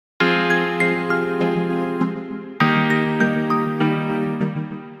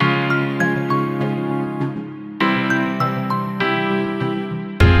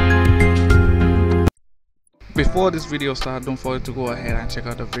Before this video starts, don't forget to go ahead and check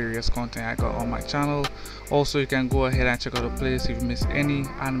out the various content I got on my channel. Also, you can go ahead and check out the playlist if you missed any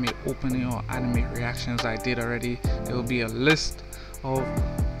anime opening or anime reactions I did already. There will be a list of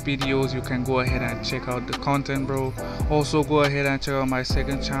videos. You can go ahead and check out the content, bro. Also, go ahead and check out my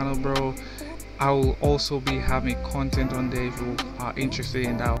second channel, bro. I will also be having content on there if you are interested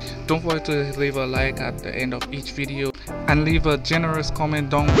in that. Don't forget to leave a like at the end of each video and leave a generous comment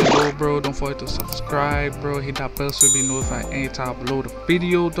down below, bro. Don't forget to subscribe, bro. Hit that bell so you'll be notified anytime I upload a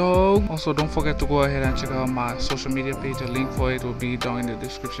video, dog. Also, don't forget to go ahead and check out my social media page. A link for it will be down in the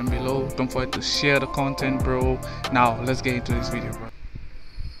description below. Don't forget to share the content, bro. Now let's get into this video, bro.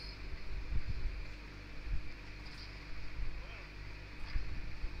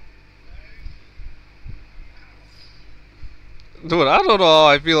 Dude, I don't know how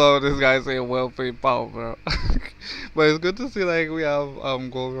I feel about this guy saying well-paid pal, bro. But it's good to see like we have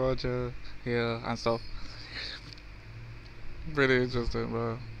Gold Roger here and stuff. Pretty interesting,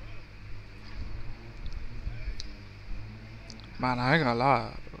 bro. Man, I ain't gonna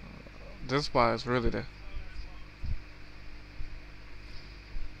lie. This part is really there.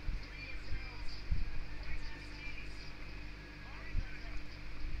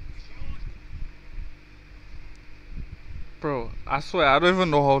 Bro, I swear I don't even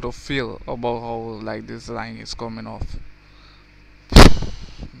know how to feel about how like this line is coming off.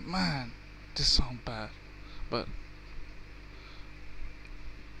 Man, this sounds bad, but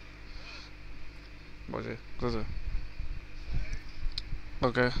okay.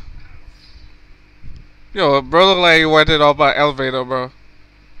 Yo, bro, look like he went it up an elevator, bro.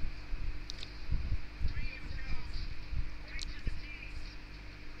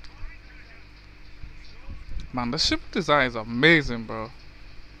 Man, the ship design is amazing, bro.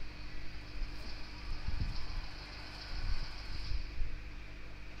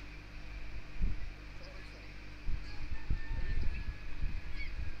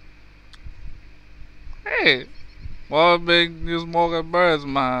 Hey, what big news more birds,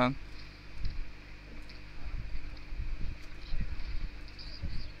 man?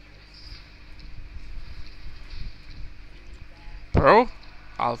 Bro,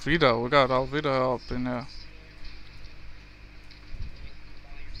 Alvida, we got Alvida up in there.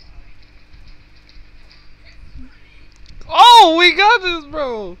 Oh, we got this,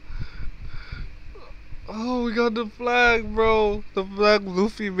 bro. Oh, we got the flag, bro. The flag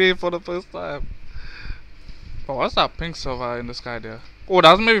Luffy made for the first time. Oh, what's that pink silver in the sky there? Oh,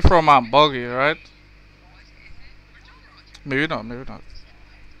 that's maybe from my buggy, right? Maybe not, maybe not.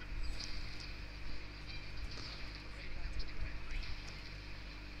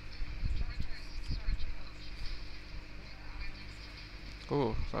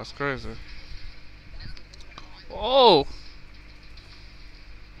 Oh, that's crazy. Oh!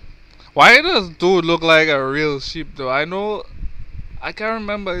 Why does dude look like a real sheep though? I know, I can't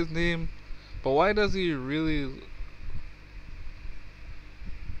remember his name, but why does he really...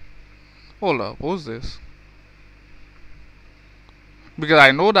 Hold up, what's this? Because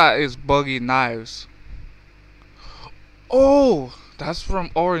I know that is Buggy Knives. Oh! That's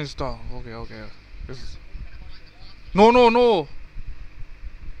from Orange Town. Okay, okay. No, no, no!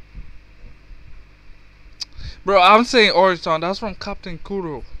 Bro, I'm saying Orange Town. That's from Captain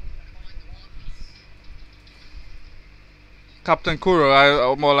Kuro. Captain Kuro,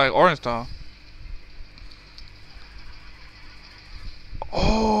 I more like Orange Town.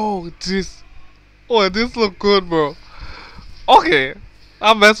 Oh, this look good, bro. Okay,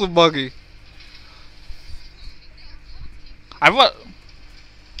 I mess with Buggy. I want.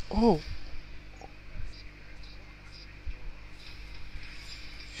 Oh.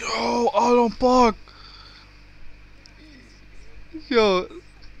 Yo, Alan Park. Yo,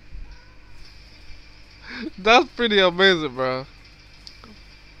 that's pretty amazing, bro.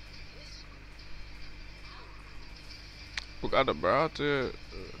 We got the bro out there.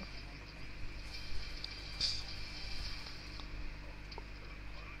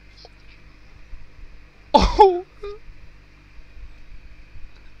 Oh.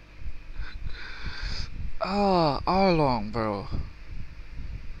 How long, bro?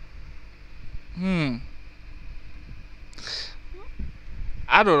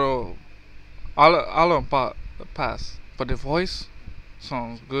 I don't know. I'll pass. But the voice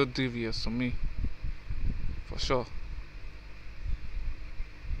sounds good, devious to me. For sure.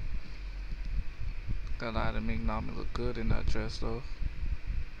 Gotta make Nami look good in that dress though.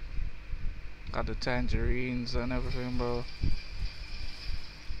 Got the tangerines and everything, bro.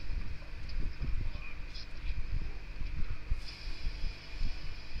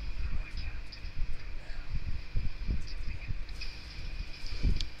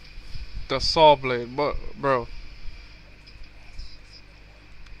 The saw blade, but bro.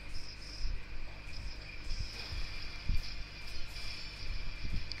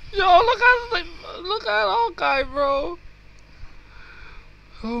 Yo, look at Hawkeye, bro.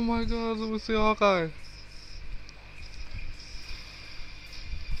 Oh my God, let me see Hawkeye.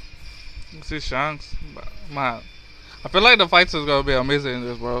 Let's see Shanks, man. I feel like the fights is gonna be amazing in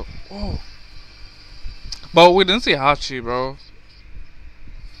this, bro. Whoa. But we didn't see Hachi, bro.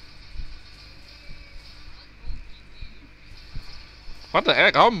 What the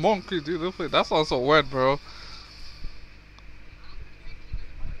heck? I'm monkey, dude. That's also weird, bro.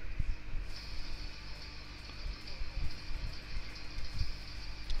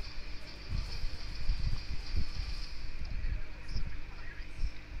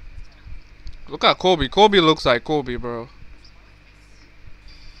 Look at Kobe. Kobe looks like Kobe, bro.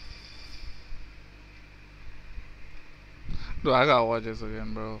 Dude, I gotta watch this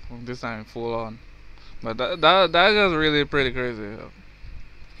again, bro. This time full on. But that is really pretty crazy.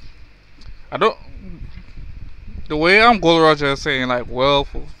 I don't. The way Gold Roger is saying like wealth,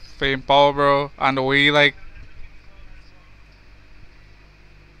 fame, power, bro, and the way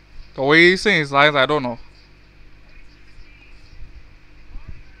he's saying his lines, I don't know.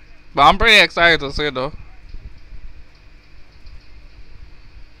 But I'm pretty excited to see it though.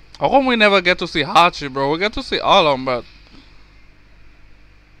 How come we never get to see Hachi, bro? We get to see all of them, but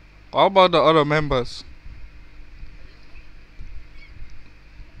how about the other members?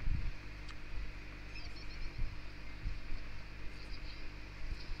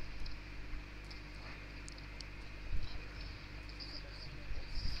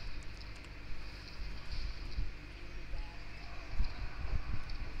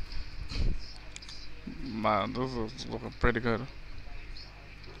 Man, this is looking pretty good.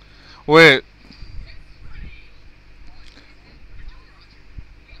 Wait.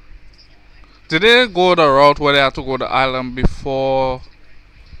 Did they go the route where they had to go to the island before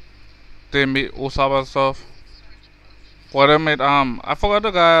they meet Usopp and stuff? Or they made I forgot the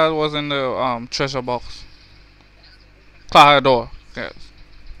guy that was in the treasure box. Kahador, yes.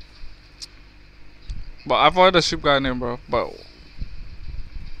 But I forgot the ship guy name, bro. But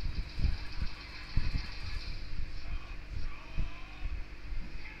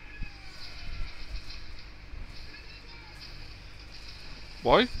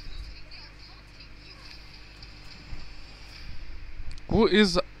boy, who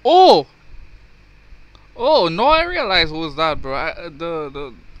is? Oh, no! I realized who was that, bro.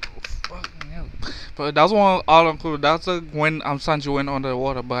 The fucking hell. But that's one all included. That's when Sanji went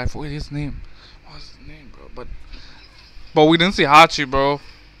underwater, but I forget his name. What's his name, bro? But we didn't see Hachi, bro.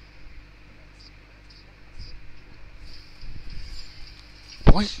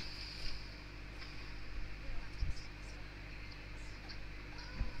 Boy.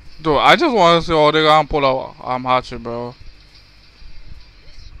 Dude, I just want to see how they gonna pull out Hachi, bro.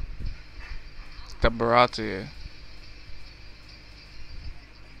 The Barati.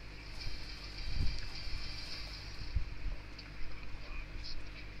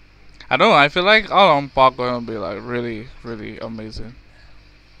 I don't know, I feel like all on Park gonna be like really, really amazing.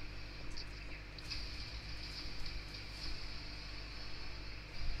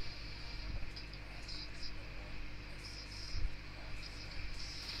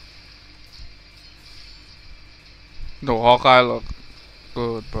 No, Hawkeye look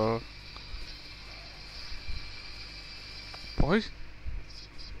good, bro. Boy.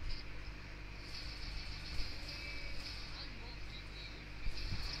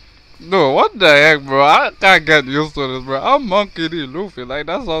 No, what the heck, bro? I can't get used to this, bro. I'm Monkey D. Luffy. Like,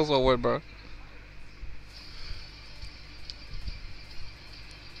 that's also weird, bro.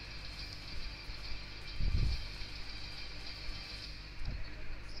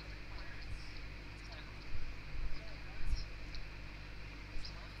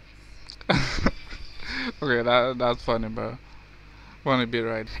 Okay, that's funny, bro. Wanna be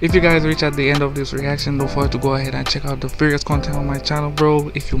right. If you guys reach at the end of this reaction, don't forget to go ahead and check out the various content on my channel,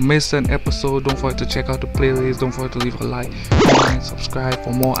 bro. If you missed an episode, don't forget to check out the playlist. Don't forget to leave a like, comment, subscribe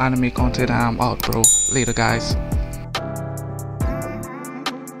for more anime content, and I'm out, bro. Later, guys.